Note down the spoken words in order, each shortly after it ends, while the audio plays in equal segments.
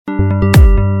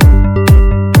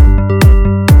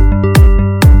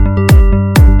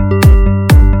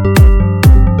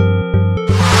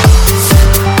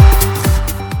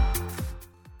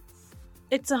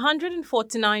It's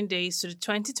 149 days to the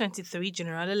 2023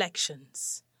 general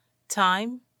elections.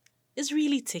 Time is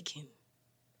really ticking.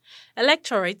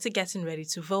 Electorates are getting ready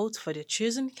to vote for their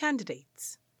chosen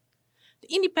candidates.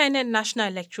 The Independent National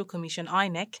Electoral Commission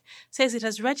 (INEC) says it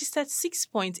has registered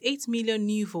 6.8 million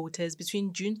new voters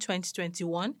between June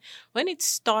 2021, when it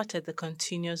started the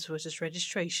continuous voters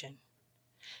registration.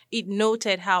 It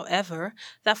noted, however,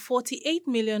 that 48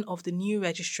 million of the new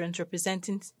registrants,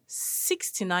 representing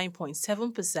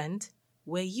 69.7%,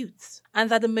 were youths, and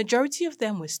that the majority of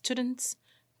them were students,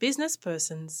 business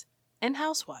persons, and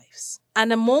housewives.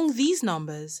 And among these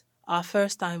numbers are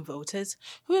first-time voters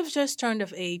who have just turned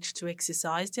of age to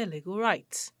exercise their legal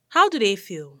rights. How do they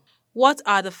feel? What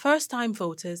are the first-time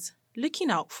voters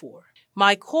looking out for?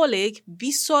 My colleague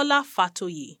Bisola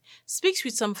Fatoyi speaks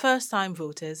with some first-time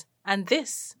voters, and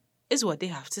this is what they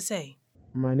have to say.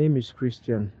 My name is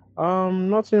Christian.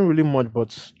 Nothing really much,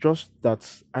 but just that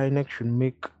INEC should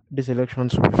make this election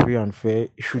to be free and fair.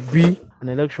 It should be an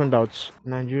election that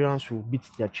Nigerians will beat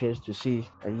their chest to say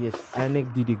that yes,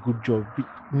 INEC did a good job.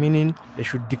 Meaning they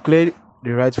should declare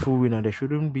the rightful winner. There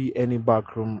shouldn't be any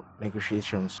backroom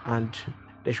negotiations, and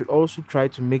they should also try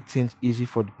to make things easy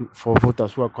for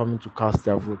voters who are coming to cast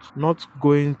their votes. Not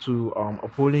going to a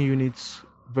polling units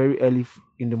very early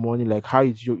in the morning, like how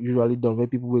it's usually done, where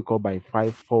people wake up by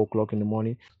 4 o'clock in the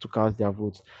morning to cast their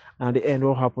votes. And at the end,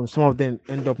 what happens? Some of them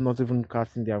end up not even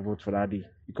casting their vote for that day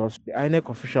because the INEC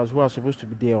officials who are supposed to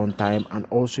be there on time and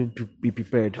also be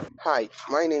prepared. Hi,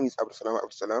 my name is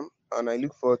Abdulsalam, and I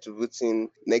look forward to voting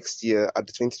next year at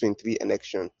the 2023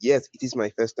 election. Yes, it is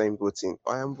my first time voting.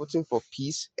 I am voting for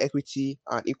peace, equity,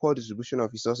 and equal distribution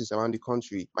of resources around the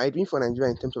country. My dream for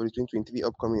Nigeria in terms of the 2023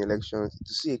 upcoming elections is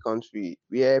to see a country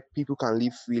where people can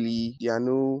live freely, there are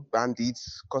no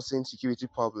bandits causing security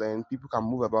problems, people can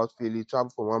move about freely, travel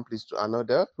from one place to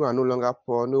another, people are no longer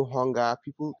poor, no hunger,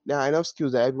 there are enough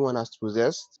skills that everyone has to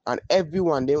possess, and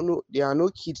everyone, there are no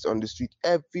kids on the street,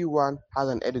 everyone has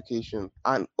an education.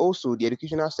 And also the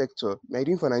educational sector, my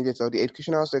dream for Nigeria is for the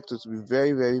educational sector to be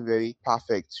very, very, very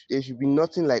perfect. There should be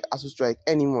nothing like ASU strike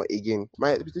anymore again.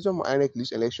 My expectation for INEC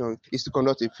this election is to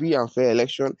conduct a free and fair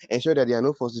election, ensure that there are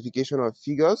no falsification of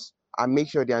figures, and make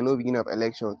sure there are no beginning of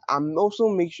elections, and also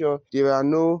make sure there are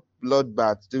no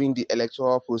bloodbaths during the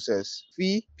electoral process.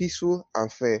 Free, peaceful,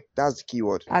 and fair. That's the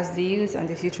keyword. As the youth and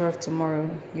the future of tomorrow,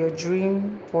 your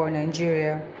dream for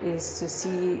Nigeria is to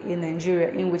see a Nigeria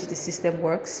in which the system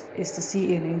works, is to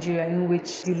see a Nigeria in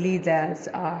which the leaders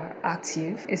are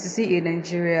active, is to see a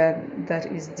Nigeria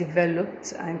that is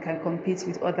developed and can compete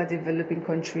with other developing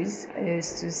countries,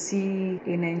 is to see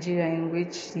a Nigeria in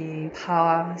which the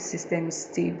power system is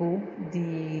stable,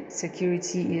 the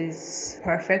security is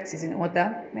perfect, is in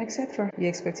order, etc. The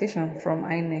expectation from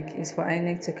INEC is for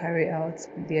INEC to carry out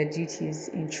their duties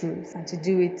in truth and to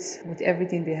do it with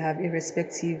everything they have,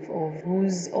 irrespective of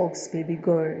whose ox may be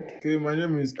gored. Okay, my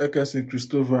name is Ekasi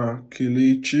Christopher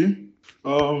Kelechi.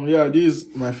 This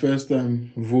is my first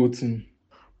time voting,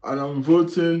 and I'm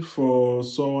voting for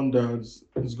someone that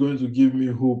is going to give me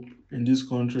hope in this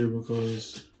country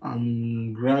because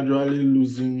I'm gradually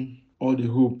losing all the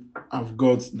hope I've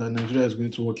got that Nigeria is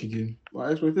going to work again. My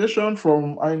expectation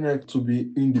from INEC to be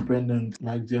independent,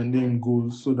 like their name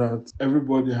goes, so that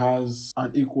everybody has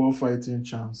an equal fighting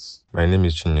chance. My name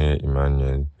is Chinye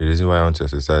Emmanuel. The reason why I want to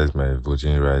exercise my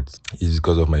voting rights is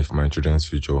because of my children's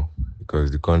future. Because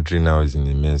the country now is in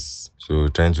a mess. So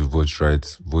trying to vote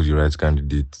the right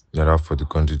candidate in order for the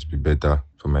country to be better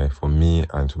for me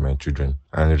and for my children.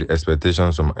 And the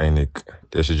expectations from INEC,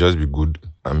 they should just be good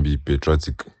and be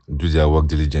patriotic, do their work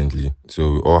diligently.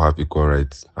 So we all have equal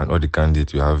rights and all the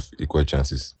candidates will have equal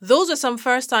chances. Those are some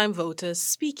first-time voters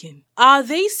speaking. Are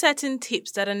they certain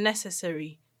tips that are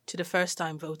necessary to the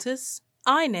first-time voters?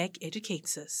 INEC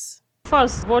educates us.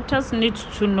 First, voters need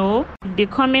to know the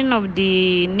coming of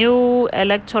the new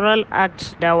Electoral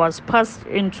Act that was passed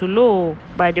into law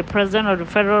by the President of the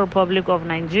Federal Republic of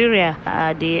Nigeria,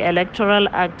 the Electoral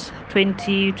Act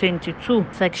 2022,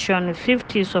 Section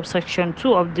 50, Subsection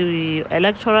 2 of the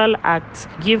Electoral Act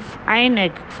give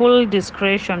INEC full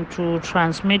discretion to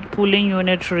transmit polling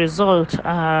unit result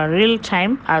real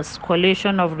time as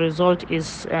collation of result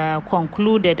is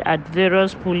concluded at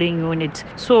various polling units.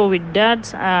 So with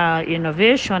that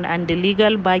innovation and the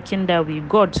legal backing that we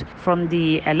got from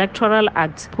the Electoral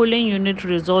Act, polling unit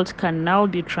results can now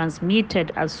be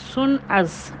transmitted as soon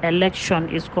as election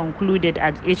is concluded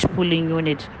at each polling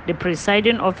unit. The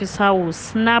presiding officer will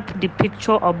snap the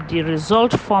picture of the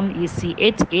result form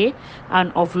EC8A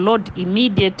and upload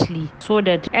immediately so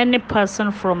that any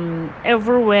person from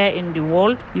everywhere in the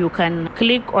world, you can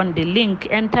click on the link,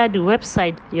 enter the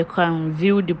website, you can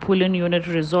view the polling unit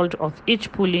result of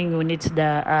each polling unit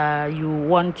that you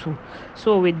want to.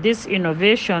 So with this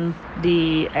innovation,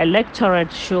 the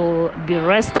electorate should be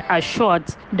rest assured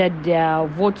that their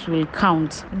votes will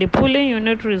count. The polling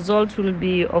unit results will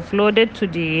be uploaded to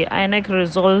the INEC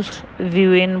result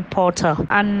viewing portal.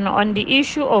 And on the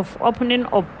issue of opening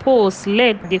of polls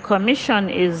late, the commission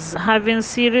is having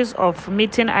series of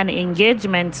meeting and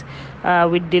engagement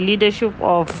with the leadership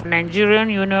of Nigerian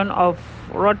Union of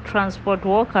Road Transport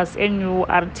Workers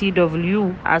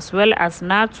NURTW, as well as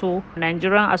NATO,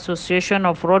 Nigerian Association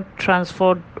of Road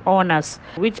Transport Owners,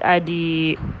 which are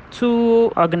the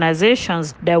two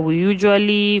organizations that we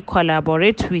usually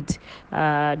collaborate with.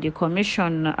 The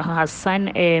commission has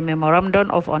signed a memorandum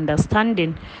of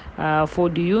understanding for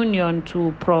the union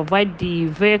to provide the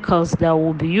vehicles that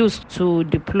will be used to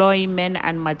deploy men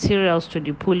and materials to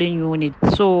the polling unit.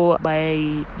 So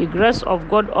by the grace of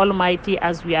God Almighty,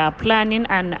 as we are planning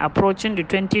and approaching the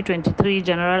 2023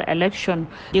 general election,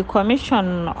 the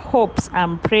commission hopes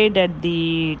and pray that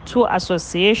the two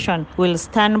associations will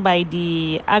stand by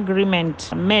the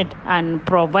agreement made and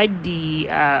provide the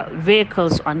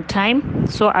vehicles on time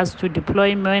so as to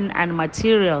deploy men and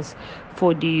materials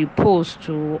for the polls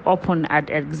to open at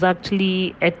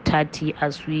exactly 8:30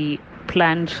 as we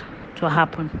planned to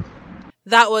happen.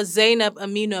 That was Zainab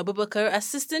Aminu Abubakar,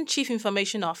 Assistant Chief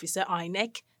Information Officer,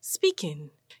 INEC, speaking.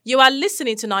 You are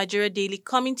listening to Nigeria Daily,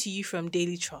 coming to you from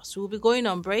Daily Trust. We'll be going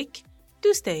on break.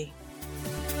 Do stay.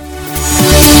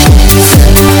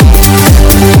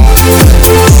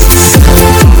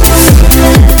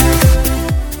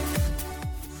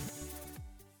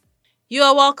 You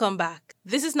are welcome back.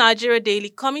 This is Nigeria Daily,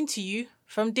 coming to you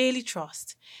from Daily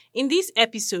Trust. In this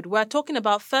episode, we are talking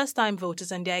about first-time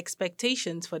voters and their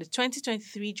expectations for the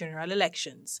 2023 general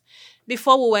elections.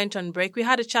 Before we went on break, we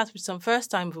had a chat with some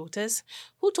first-time voters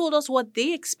who told us what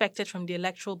they expected from the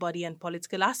electoral body and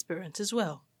political aspirants as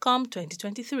well, come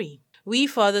 2023. We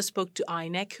further spoke to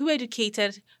INEC, who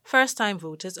educated first-time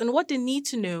voters on what they need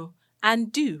to know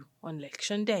and do on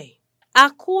Election Day.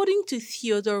 According to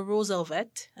Theodore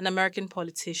Roosevelt, an American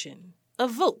politician, a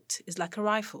vote is like a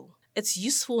rifle. Its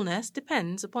usefulness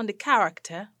depends upon the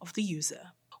character of the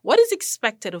user. What is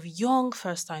expected of young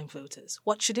first-time voters?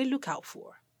 What should they look out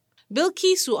for?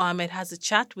 Bilkisu Ahmed has a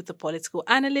chat with a political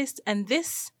analyst, and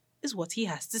this is what he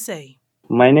has to say.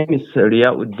 My name is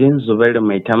Riyauddin Zubair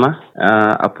Maitama,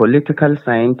 a political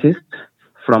scientist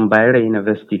from Bayero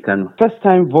University, Kano.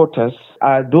 First-time voters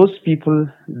are those people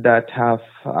that have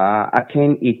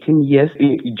attained 18 years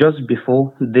just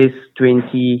before this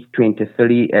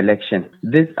 2023 election.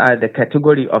 These are the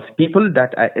category of people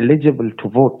that are eligible to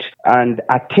vote and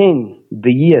attain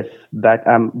the years that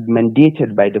are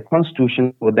mandated by the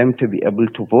Constitution for them to be able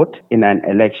to vote in an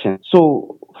election.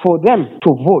 So for them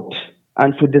to vote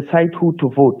and to decide who to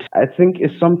vote, I think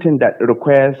is something that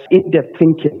requires in-depth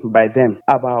thinking by them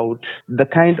about the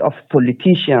kind of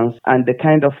politicians and the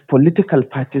kind of political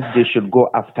parties they should go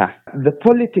after. The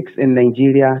politics in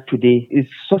Nigeria today is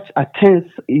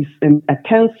in a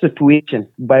tense situation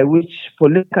by which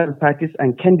political parties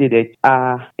and candidates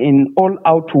are in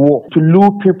all-out war to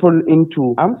lure people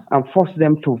into and force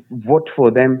them to vote for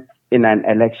them in an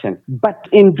election. But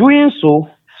in doing so,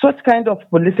 such kind of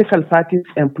political parties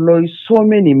employ so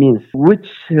many means, which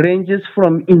ranges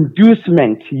from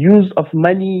inducement, use of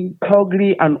money,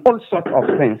 thuggery, and all sorts of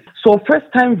things. So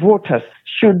first-time voters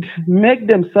should make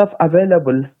themselves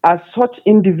available as such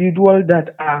individuals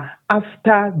that are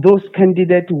after those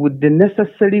candidates with the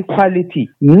necessary quality,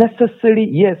 necessary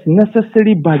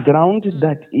background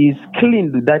that is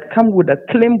clean, that come with a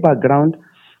clean background,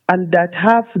 and that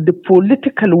have the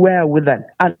political wherewithal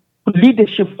and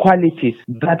leadership qualities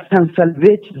that can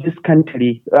salvage this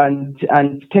country and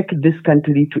take this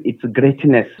country to its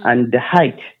greatness and the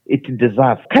height it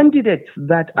deserves. Candidates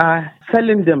that are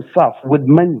selling themselves with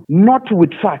money, not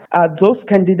with fact, are those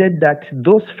candidates that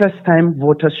those first-time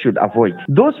voters should avoid.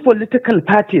 Those political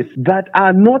parties that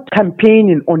are not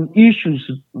campaigning on issues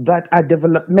that are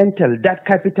developmental, that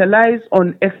capitalize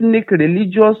on ethnic,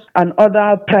 religious, and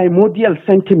other primordial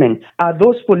sentiments, are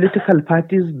those political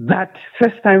parties that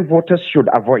first-time voters should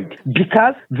avoid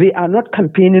because they are not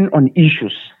campaigning on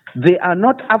issues. They are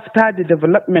not after the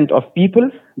development of people,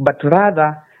 but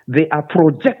rather they are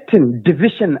projecting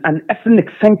division and ethnic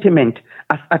sentiment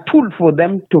as a tool for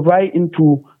them to vie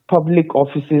into public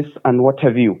offices and what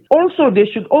have you. Also, they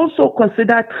should also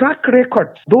consider track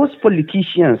records, those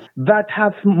politicians that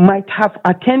might have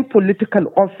attained political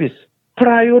office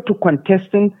prior to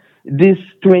contesting this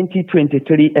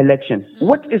 2023 election.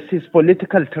 What is his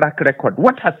political track record?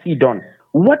 What has he done?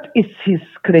 What is his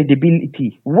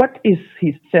credibility? What is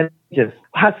his challenges?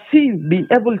 Has he been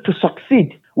able to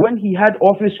succeed when he had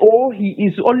office, or he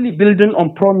is only building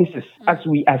on promises, as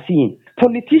we are seeing?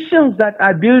 Politicians that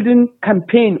are building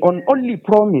campaign on only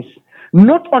promise,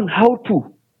 not on how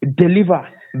to deliver,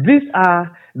 these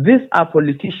are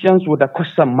politicians with a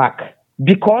question mark.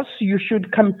 Because you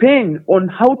should campaign on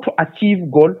how to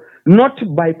achieve goal, not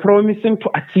by promising to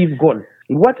achieve goal.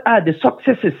 What are the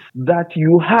successes that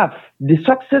you have, the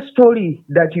success story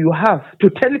that you have to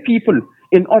tell people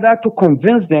in order to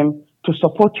convince them to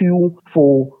support you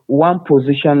for one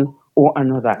position or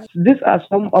another? These are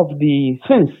some of the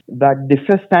things that the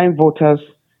first-time voters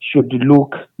should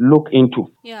look into.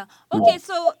 Yeah. Okay,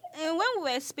 so when we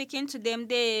were speaking to them,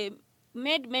 they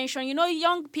made mention,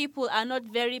 young people are not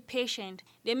very patient.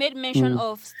 They made mention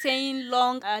of staying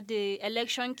long at the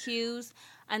election queues,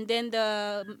 and then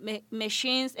the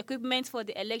machines, equipment for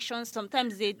the elections,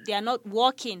 sometimes they are not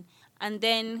working. And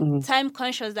then time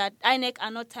conscious, that INEC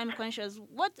are not time conscious.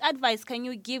 What advice can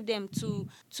you give them to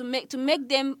make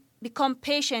them become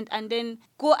patient and then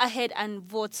go ahead and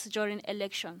vote during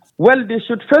elections? Well, they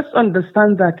should first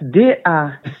understand that they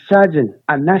are discharging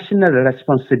a national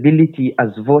responsibility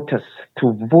as voters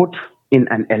to vote in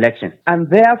an election. And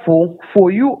therefore,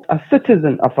 for you, a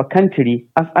citizen of a country,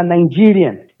 as a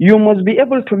Nigerian, you must be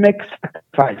able to make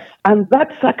sacrifice. And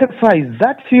that sacrifice,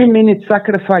 that few-minute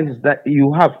sacrifice that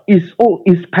you have is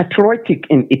patriotic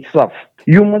in itself.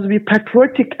 You must be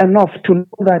patriotic enough to know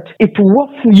that it's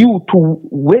worth you to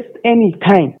waste any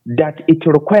time that it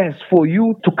requires for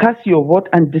you to cast your vote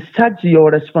and discharge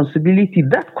your responsibility,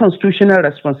 that constitutional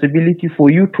responsibility for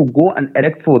you to go and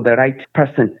elect for the right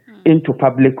person into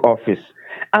public office.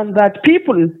 And that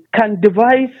people can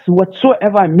devise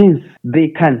whatsoever means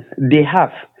they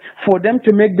have for them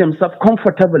to make themselves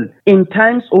comfortable in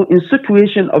times or in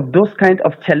situations of those kind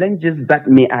of challenges that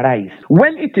may arise.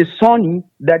 When it is sunny,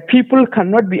 that people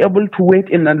cannot be able to wait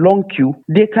in a long queue,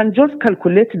 they can just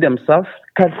calculate themselves,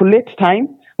 calculate time,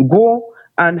 go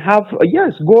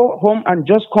home and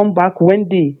just come back when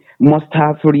they must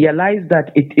have realized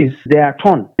that it is their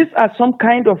turn. These are some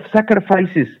kind of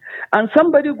sacrifices. And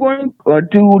somebody going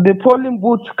to the polling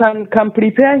booth can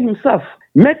prepare himself.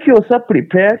 Make yourself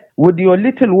prepared with your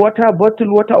little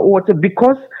bottled water,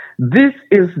 because this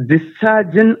is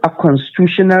discharging a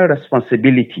constitutional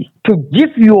responsibility to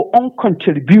give your own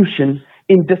contribution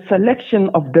in the selection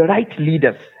of the right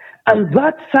leaders. And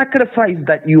that sacrifice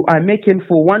that you are making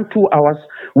for 1-2 hours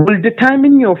will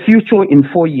determine your future in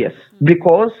 4 years,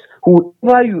 because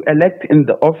whoever you elect in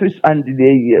the office and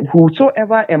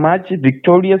whosoever emerged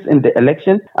victorious in the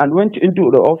election and went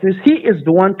into the office, he is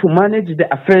the one to manage the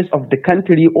affairs of the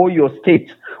country or your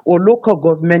state or local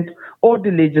government or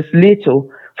the legislature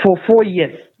for 4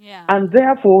 years. Yeah. And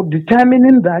therefore,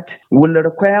 determining that will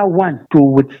require one to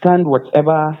withstand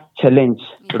whatever challenge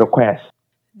requires.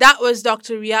 That was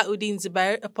Dr. Riauddin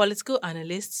Zubair, a political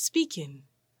analyst, speaking.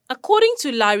 According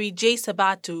to Larry J.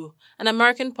 Sabato, an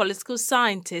American political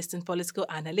scientist and political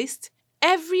analyst,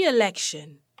 every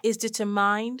election is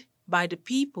determined by the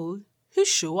people who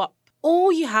show up.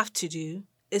 All you have to do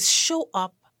is show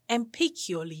up and pick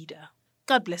your leader.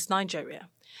 God bless Nigeria.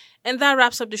 And that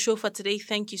wraps up the show for today.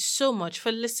 Thank you so much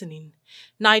for listening.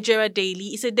 Nigeria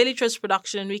Daily is a Daily Trust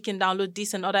production, and we can download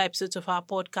this and other episodes of our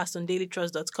podcast on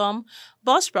dailytrust.com,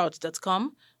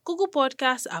 buzzsprout.com, Google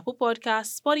Podcasts, Apple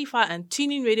Podcasts, Spotify, and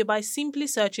TuneIn Radio by simply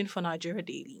searching for Nigeria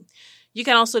Daily. You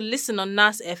can also listen on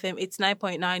NAS FM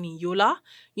 89.9 in Yola,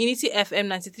 Unity FM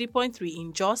 93.3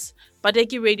 in Jos,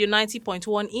 Badegi Radio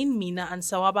 90.1 in Mina, and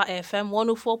Sawaba FM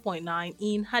 104.9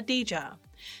 in Hadejia.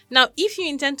 Now, if you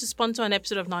intend to sponsor an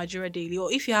episode of Nigeria Daily,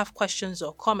 or if you have questions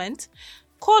or comments,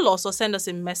 call us or send us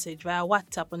a message via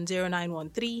WhatsApp on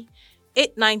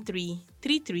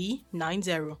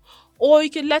 0913-893-3390. Or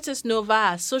you can let us know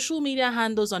via social media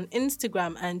handles on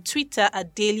Instagram and Twitter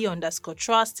at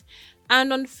daily_trust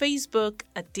and on Facebook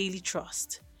at Daily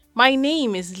Trust. My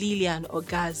name is Lilian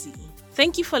Ogazi.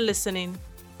 Thank you for listening,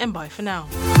 and bye for now.